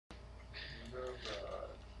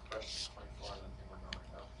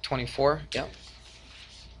24? Yep.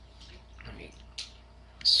 Let me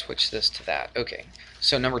switch this to that. Okay.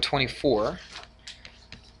 So number 24.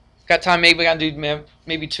 Got time? Maybe we got to do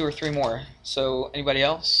maybe 2 or 3 more. So anybody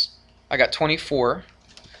else? I got 24.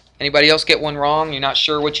 Anybody else get one wrong? You're not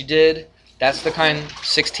sure what you did? That's the kind.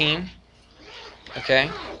 16.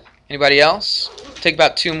 Okay. Anybody else? Take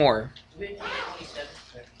about 2 more.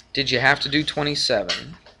 Did you have to do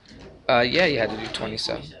 27? Yeah, you had to do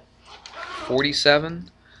 27.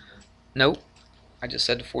 47? Nope. I just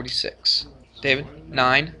said 46. David?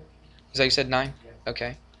 9? Is that what you said, 9?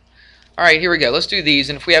 Okay. Alright, here we go. Let's do these,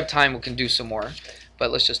 and if we have time, we can do some more.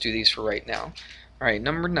 But let's just do these for right now. Alright,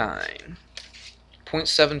 number 9.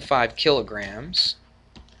 0.75 kilograms.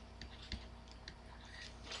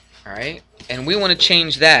 Alright, and we want to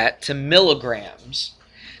change that to milligrams.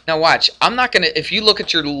 Now watch, I'm not going to, if you look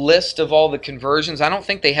at your list of all the conversions, I don't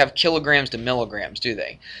think they have kilograms to milligrams, do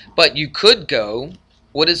they? But you could go,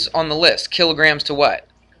 what is on the list? Kilograms to what?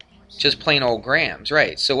 Just plain old grams,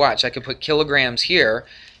 right? So watch, I could put kilograms here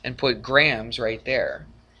and put grams right there.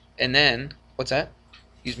 And then, what's that?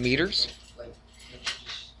 Use meters?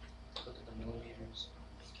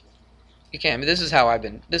 You can. I mean, this is how I do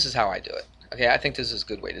it. Okay, I think this is a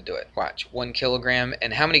good way to do it. Watch, 1 kilogram,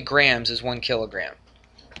 and how many grams is 1 kilogram?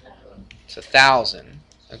 It's 1,000.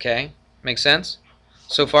 Okay, makes sense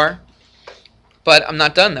so far? But I'm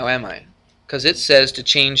not done though, am I? Because it says to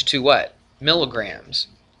change to what? Milligrams.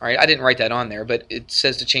 All right, I didn't write that on there, but it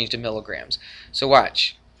says to change to milligrams. So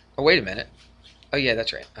watch. Oh, wait a minute. Oh yeah,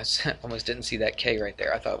 that's right. I almost didn't see that K right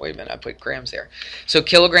there. I thought, wait a minute, I put grams there. So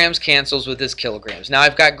kilograms cancels with this kilograms. Now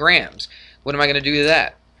I've got grams. What am I going to do to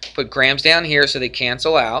that? Put grams down here so they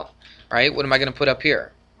cancel out. Right? What am I going to put up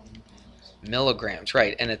here? Milligrams,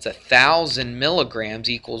 right? And it's 1,000 milligrams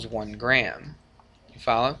equals 1 gram. You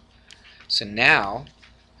follow? So now,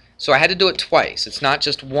 so I had to do it twice. It's not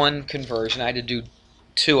just one conversion. I had to do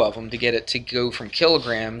 2 of them to get it to go from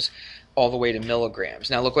kilograms all the way to milligrams.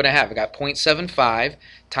 Now look what I have. I got 0.75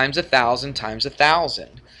 times 1,000 times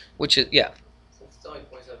 1,000, which is, yeah. So it's only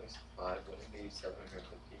 0.75, but maybe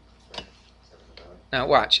 750. Now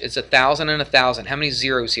watch. It's 1,000 and 1,000. How many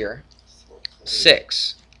zeros here?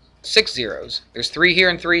 6. 6 zeros. There's 3 here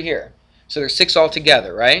and 3 here. So there's 6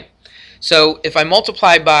 altogether, right? So if I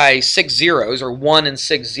multiply by 6 zeros, or 1 and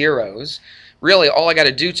 6 zeros, really all I got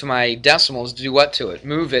to do to my decimal is do what to it?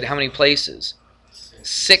 Move it how many places?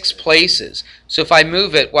 6 places. So if I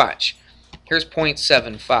move it, watch. Here's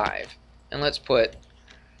 0.75. And let's put,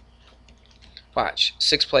 watch,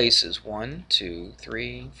 6 places. 1, 2,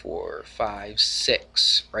 3, 4, 5,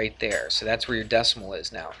 6. Right there. So that's where your decimal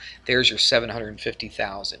is now. There's your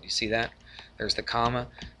 750,000. You see that? There's the comma.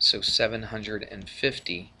 So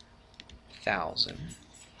 750,000.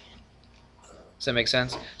 Does that make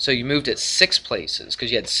sense? So you moved it 6 places because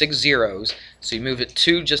you had 6 zeros. So you move it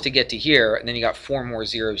 2 just to get to here, and then you got 4 more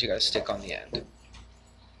zeros you got to stick on the end.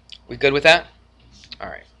 We good with that? All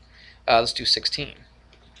right. Let's do 16.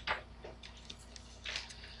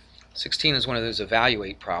 16 is one of those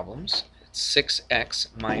evaluate problems. It's 6x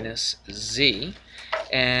minus z.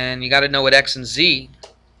 And you got to know what x and z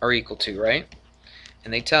are equal to, right?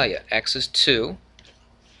 And they tell you x is 2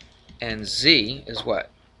 and z is what?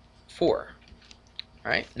 4.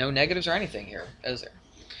 All right? No negatives or anything here, is there?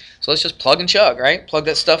 So let's just plug and chug, right? Plug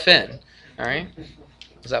that stuff in. All right?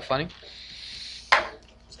 Is that funny?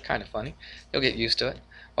 It's kind of funny. You'll get used to it.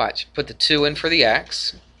 Watch. Put the 2 in for the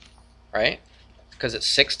x, right? Because it's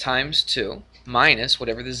 6 times 2 minus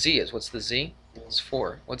whatever the z is. What's the z? It's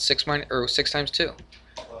 4. What's 6 times 2?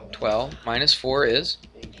 12 minus 4 is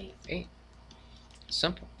 8.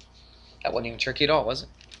 Simple. That wasn't even tricky at all, was it?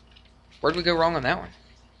 Where'd we go wrong on that one?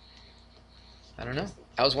 I don't know.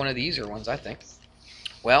 That was one of the easier ones, I think.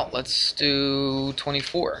 Well, let's do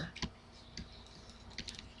 24.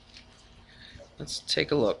 Let's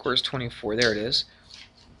take a look. Where's 24? There it is.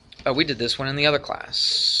 Oh, we did this one in the other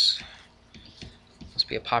class. Must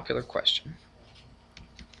be a popular question.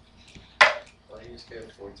 Well, you just go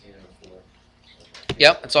 14 over 4.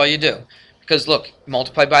 Yep, that's all you do. Because look,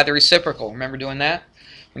 multiply by the reciprocal. Remember doing that?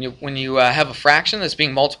 When you have a fraction that's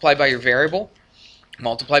being multiplied by your variable,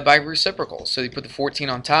 multiply by reciprocal. So you put the 14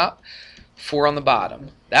 on top, 4 on the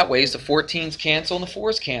bottom. That way the 14s cancel and the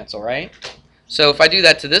 4s cancel, right? So if I do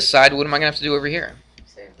that to this side, what am I going to have to do over here?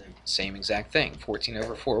 Same thing. Same exact thing. 14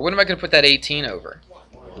 over 4. What am I going to put that 18 over?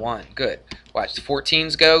 1. Good. Watch. The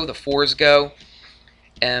 14s go. The 4s go.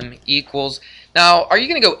 M equals. Now, are you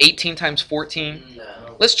going to go 18 times 14?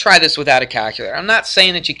 No. Let's try this without a calculator. I'm not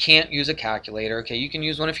saying that you can't use a calculator. Okay, you can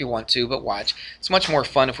use one if you want to, but watch. It's much more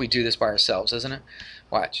fun if we do this by ourselves, isn't it?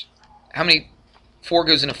 Watch. How many 4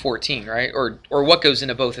 goes into 14, right? Or what goes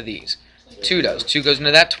into both of these? 2 does. 2 goes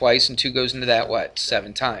into that twice, and 2 goes into that, what,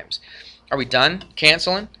 7 times. Are we done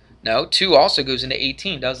canceling? No, 2 also goes into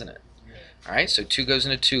 18, doesn't it? All right, so 2 goes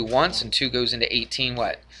into 2 once, and 2 goes into 18,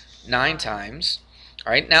 what, 9 times.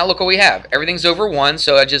 All right, now look what we have. Everything's over 1,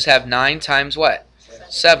 so I just have 9 times what?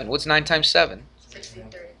 7. What's 9 times 7?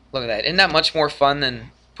 63. Look at that. Isn't that much more fun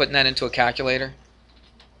than putting that into a calculator?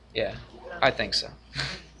 Yeah, I think so.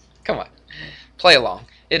 Come on. Play along.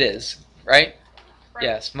 It is, right?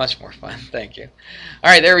 Yes, much more fun. Thank you. All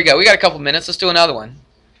right, there we go. We got a couple minutes. Let's do another one.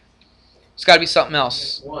 It's got to be something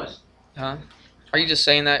else. 1. Huh? Are you just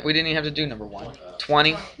saying that? We didn't even have to do number 1.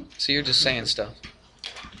 20? So you're just saying stuff.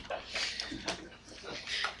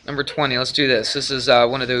 Number 20, let's do this. This is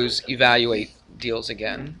one of those evaluate deals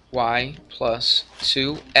again. Y plus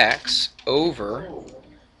 2x over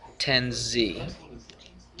 10z.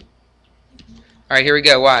 All right, here we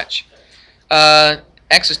go. Watch.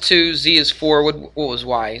 X is 2, z is 4. What was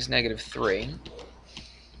y? Is negative 3.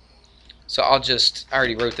 So I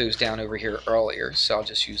already wrote those down over here earlier, so I'll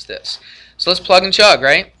just use this. So let's plug and chug,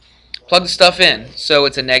 right? Plug the stuff in. So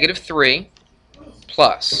it's a negative 3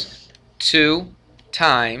 plus 2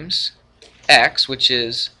 times x, which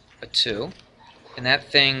is a 2. And that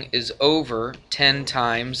thing is over 10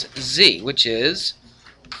 times z, which is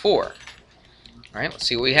 4. All right, let's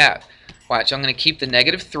see what we have. Watch, I'm going to keep the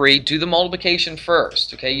negative 3. Do the multiplication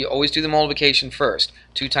first. Okay, you always do the multiplication first.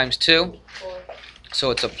 2 times 2, 4.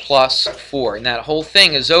 so it's a plus 4. And that whole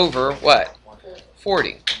thing is over, what?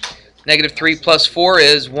 40. Negative 3 plus 4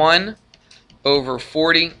 is 1 over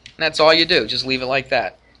 40. And that's all you do. Just leave it like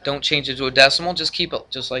that. Don't change it to a decimal. Just keep it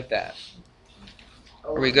just like that.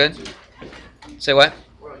 Are we good? Say what?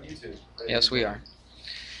 We're on YouTube. Yes, we are.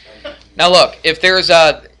 Now look, if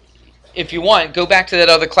you want, go back to that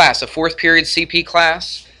other class, a 4th period CP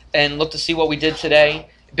class, and look to see what we did today.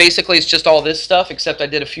 Basically, it's just all this stuff, except I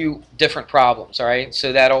did a few different problems. All right,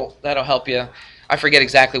 so that'll help you. I forget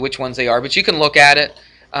exactly which ones they are, but you can look at it.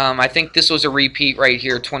 I think this was a repeat right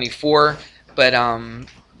here, 24, but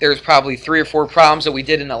there's probably 3 or 4 problems that we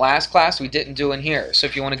did in the last class we didn't do in here. So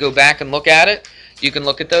if you want to go back and look at it, you can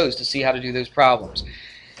look at those to see how to do those problems.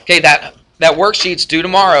 Okay, that worksheet's due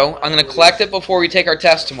tomorrow. I'm going to collect it before we take our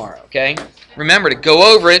test tomorrow, okay? Remember to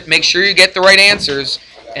go over it, make sure you get the right answers,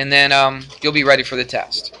 and then you'll be ready for the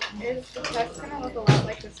test. Is the test going to look a lot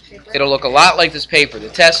like this paper? It'll look a lot like this paper. The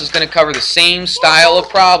test is going to cover the same style of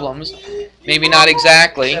problems, maybe not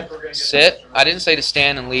exactly. Sit. I didn't say to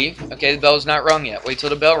stand and leave. Okay, the bell's not rung yet. Wait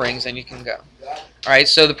till the bell rings, then you can go. All right,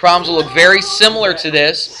 so the problems will look very similar to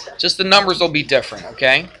this, just the numbers will be different,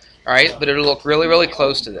 okay? All right, but it'll look really, really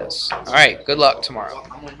close to this. All right, good luck tomorrow.